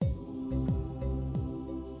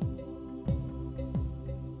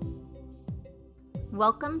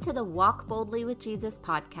Welcome to the Walk Boldly with Jesus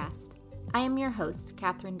podcast. I am your host,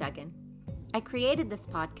 Katherine Duggan. I created this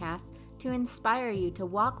podcast to inspire you to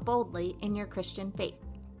walk boldly in your Christian faith.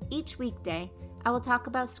 Each weekday, I will talk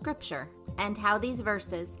about Scripture and how these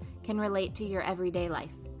verses can relate to your everyday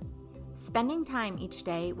life. Spending time each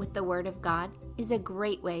day with the Word of God is a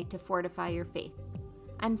great way to fortify your faith.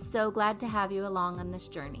 I'm so glad to have you along on this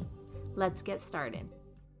journey. Let's get started.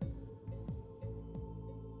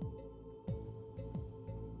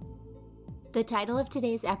 The title of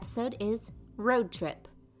today's episode is Road Trip.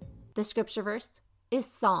 The scripture verse is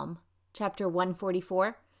Psalm chapter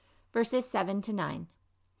 144, verses 7 to 9.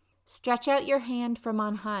 Stretch out your hand from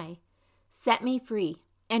on high, set me free,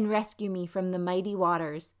 and rescue me from the mighty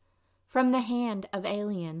waters, from the hand of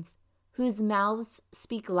aliens, whose mouths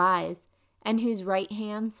speak lies, and whose right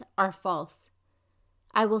hands are false.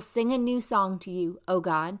 I will sing a new song to you, O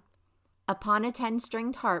God. Upon a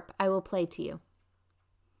 10-stringed harp I will play to you.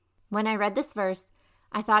 When I read this verse,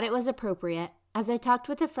 I thought it was appropriate as I talked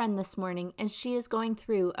with a friend this morning and she is going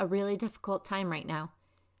through a really difficult time right now.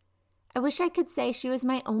 I wish I could say she was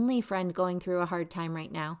my only friend going through a hard time right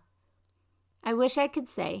now. I wish I could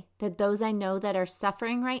say that those I know that are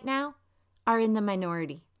suffering right now are in the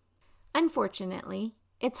minority. Unfortunately,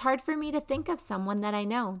 it's hard for me to think of someone that I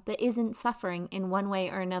know that isn't suffering in one way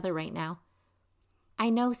or another right now. I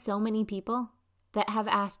know so many people that have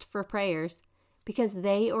asked for prayers because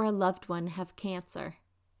they or a loved one have cancer.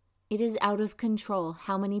 It is out of control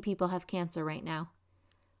how many people have cancer right now.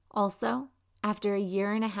 Also, after a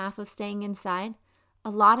year and a half of staying inside, a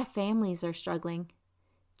lot of families are struggling.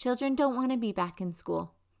 Children don't want to be back in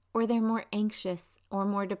school, or they're more anxious or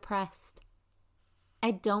more depressed. I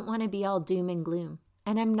don't want to be all doom and gloom,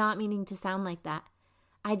 and I'm not meaning to sound like that.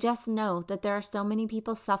 I just know that there are so many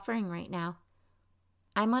people suffering right now.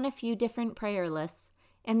 I'm on a few different prayer lists,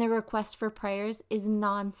 and the request for prayers is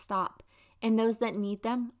nonstop, and those that need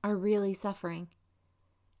them are really suffering.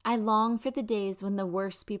 I long for the days when the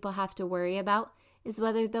worst people have to worry about is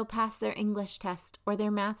whether they'll pass their English test or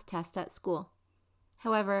their math test at school.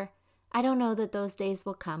 However, I don't know that those days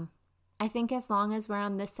will come. I think as long as we're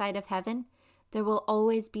on this side of heaven, there will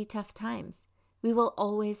always be tough times. We will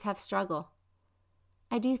always have struggle.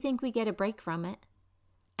 I do think we get a break from it.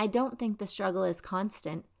 I don't think the struggle is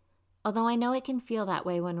constant, although I know it can feel that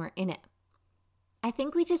way when we're in it. I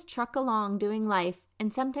think we just truck along doing life,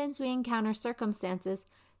 and sometimes we encounter circumstances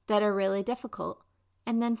that are really difficult,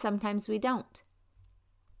 and then sometimes we don't.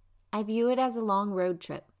 I view it as a long road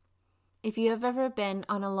trip. If you have ever been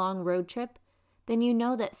on a long road trip, then you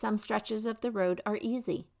know that some stretches of the road are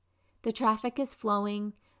easy. The traffic is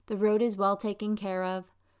flowing, the road is well taken care of,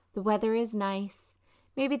 the weather is nice,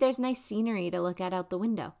 maybe there's nice scenery to look at out the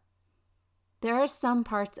window. There are some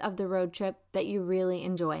parts of the road trip that you really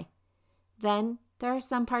enjoy. Then there are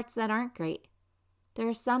some parts that aren't great. There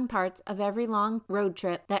are some parts of every long road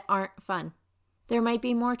trip that aren't fun. There might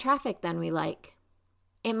be more traffic than we like.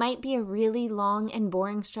 It might be a really long and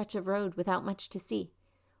boring stretch of road without much to see.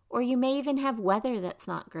 Or you may even have weather that's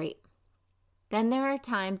not great. Then there are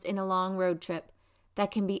times in a long road trip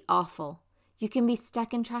that can be awful. You can be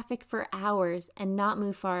stuck in traffic for hours and not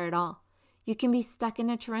move far at all. You can be stuck in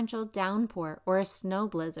a torrential downpour or a snow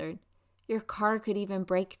blizzard. Your car could even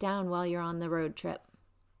break down while you're on the road trip.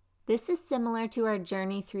 This is similar to our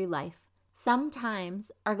journey through life. Some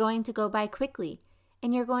times are going to go by quickly,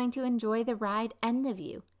 and you're going to enjoy the ride and the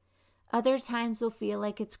view. Other times will feel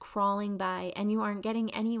like it's crawling by and you aren't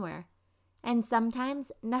getting anywhere. And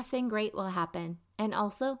sometimes nothing great will happen, and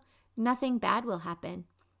also nothing bad will happen.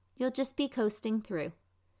 You'll just be coasting through.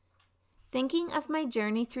 Thinking of my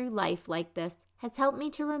journey through life like this has helped me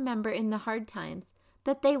to remember in the hard times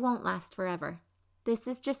that they won't last forever. This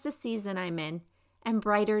is just a season I'm in, and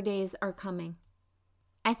brighter days are coming.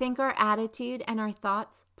 I think our attitude and our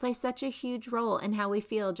thoughts play such a huge role in how we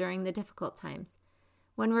feel during the difficult times.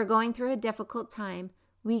 When we're going through a difficult time,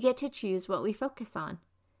 we get to choose what we focus on.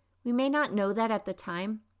 We may not know that at the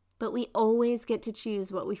time, but we always get to choose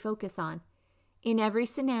what we focus on. In every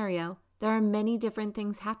scenario, there are many different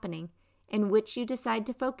things happening, and which you decide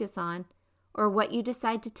to focus on, or what you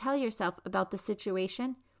decide to tell yourself about the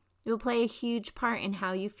situation, will play a huge part in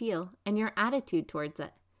how you feel and your attitude towards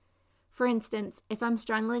it. For instance, if I'm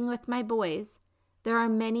struggling with my boys, there are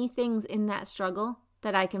many things in that struggle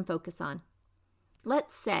that I can focus on.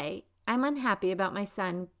 Let's say I'm unhappy about my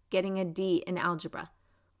son getting a D in algebra.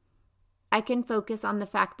 I can focus on the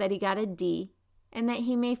fact that he got a D and that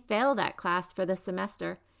he may fail that class for the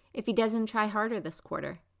semester if he doesn't try harder this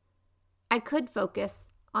quarter. I could focus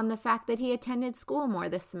on the fact that he attended school more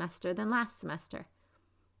this semester than last semester.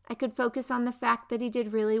 I could focus on the fact that he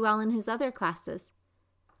did really well in his other classes.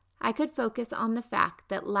 I could focus on the fact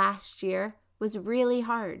that last year was really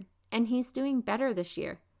hard and he's doing better this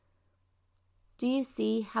year. Do you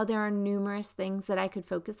see how there are numerous things that I could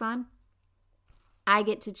focus on? I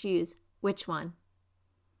get to choose which one.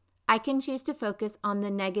 I can choose to focus on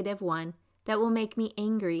the negative one that will make me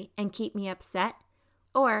angry and keep me upset,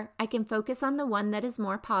 or I can focus on the one that is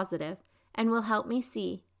more positive and will help me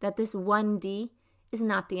see that this 1D is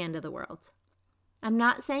not the end of the world. I'm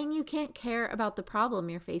not saying you can't care about the problem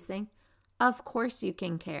you're facing. Of course you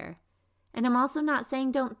can care. And I'm also not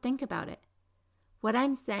saying don't think about it. What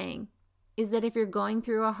I'm saying is that if you're going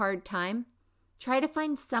through a hard time, try to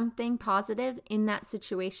find something positive in that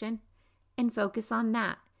situation and focus on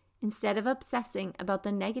that instead of obsessing about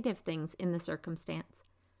the negative things in the circumstance.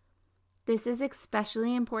 This is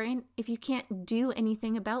especially important if you can't do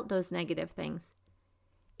anything about those negative things.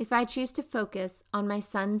 If I choose to focus on my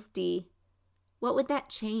son's D, what would that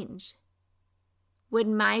change? Would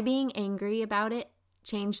my being angry about it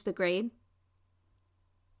change the grade?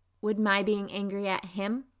 Would my being angry at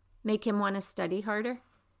him make him want to study harder?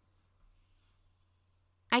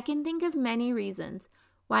 I can think of many reasons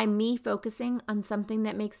why me focusing on something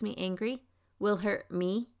that makes me angry will hurt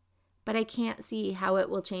me, but I can't see how it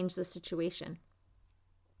will change the situation.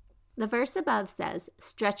 The verse above says,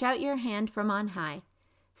 "Stretch out your hand from on high,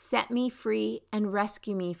 set me free and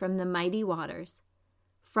rescue me from the mighty waters,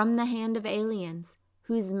 from the hand of aliens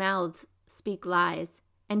whose mouths speak lies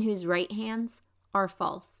and whose right hands are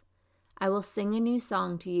false. I will sing a new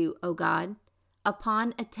song to you, O God.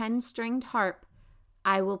 Upon a 10-stringed harp,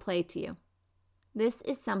 I will play to you." This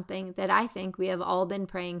is something that I think we have all been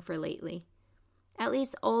praying for lately. At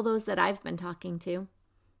least all those that I've been talking to.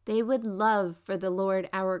 They would love for the Lord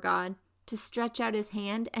our God to stretch out his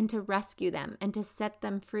hand and to rescue them and to set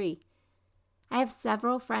them free. I have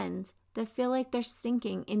several friends that feel like they're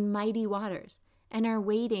sinking in mighty waters and are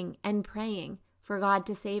waiting and praying for God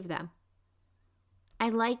to save them. I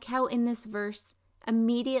like how in this verse,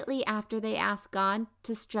 immediately after they ask God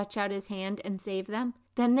to stretch out his hand and save them,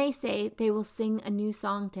 then they say they will sing a new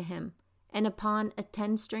song to him, and upon a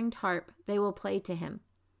 10-stringed harp they will play to him.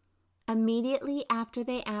 Immediately after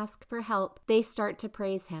they ask for help, they start to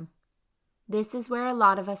praise him. This is where a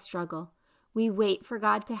lot of us struggle. We wait for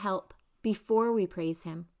God to help before we praise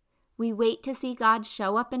him. We wait to see God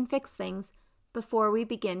show up and fix things before we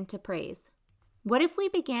begin to praise. What if we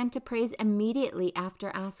began to praise immediately after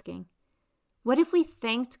asking? What if we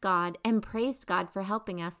thanked God and praised God for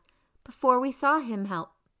helping us before we saw him help?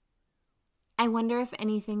 I wonder if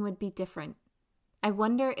anything would be different. I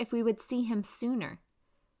wonder if we would see him sooner.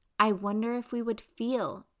 I wonder if we would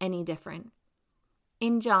feel any different.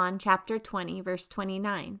 In John chapter 20, verse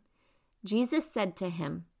 29, Jesus said to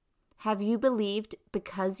him, "Have you believed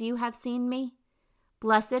because you have seen me?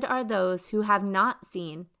 Blessed are those who have not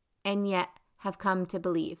seen and yet have come to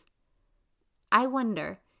believe." I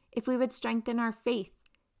wonder if we would strengthen our faith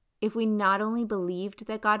if we not only believed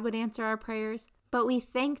that God would answer our prayers, but we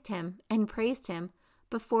thanked him and praised him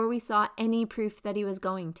before we saw any proof that he was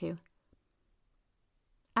going to.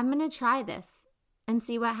 I'm going to try this and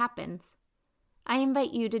see what happens. I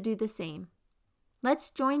invite you to do the same. Let's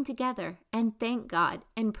join together and thank God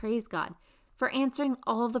and praise God for answering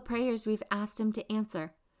all the prayers we've asked him to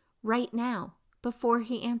answer right now before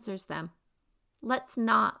he answers them. Let's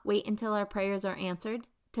not wait until our prayers are answered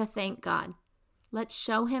to thank God. Let's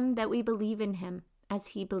show him that we believe in him as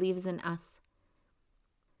he believes in us.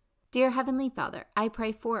 Dear Heavenly Father, I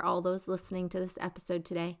pray for all those listening to this episode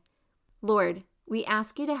today. Lord, we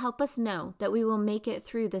ask you to help us know that we will make it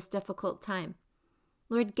through this difficult time.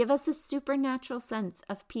 Lord, give us a supernatural sense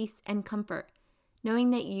of peace and comfort,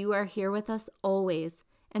 knowing that you are here with us always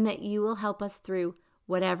and that you will help us through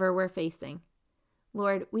whatever we're facing.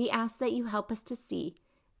 Lord, we ask that you help us to see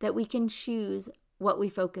that we can choose what we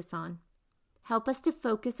focus on. Help us to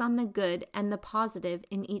focus on the good and the positive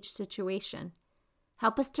in each situation.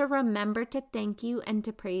 Help us to remember to thank you and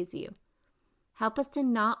to praise you. Help us to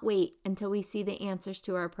not wait until we see the answers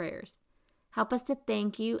to our prayers. Help us to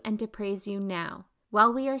thank you and to praise you now,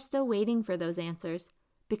 while we are still waiting for those answers,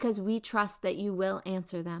 because we trust that you will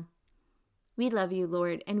answer them. We love you,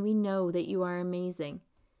 Lord, and we know that you are amazing.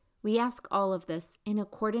 We ask all of this in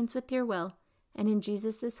accordance with your will, and in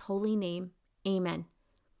Jesus' holy name, amen.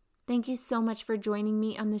 Thank you so much for joining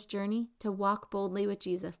me on this journey to walk boldly with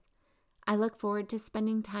Jesus. I look forward to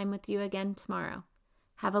spending time with you again tomorrow.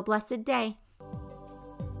 Have a blessed day.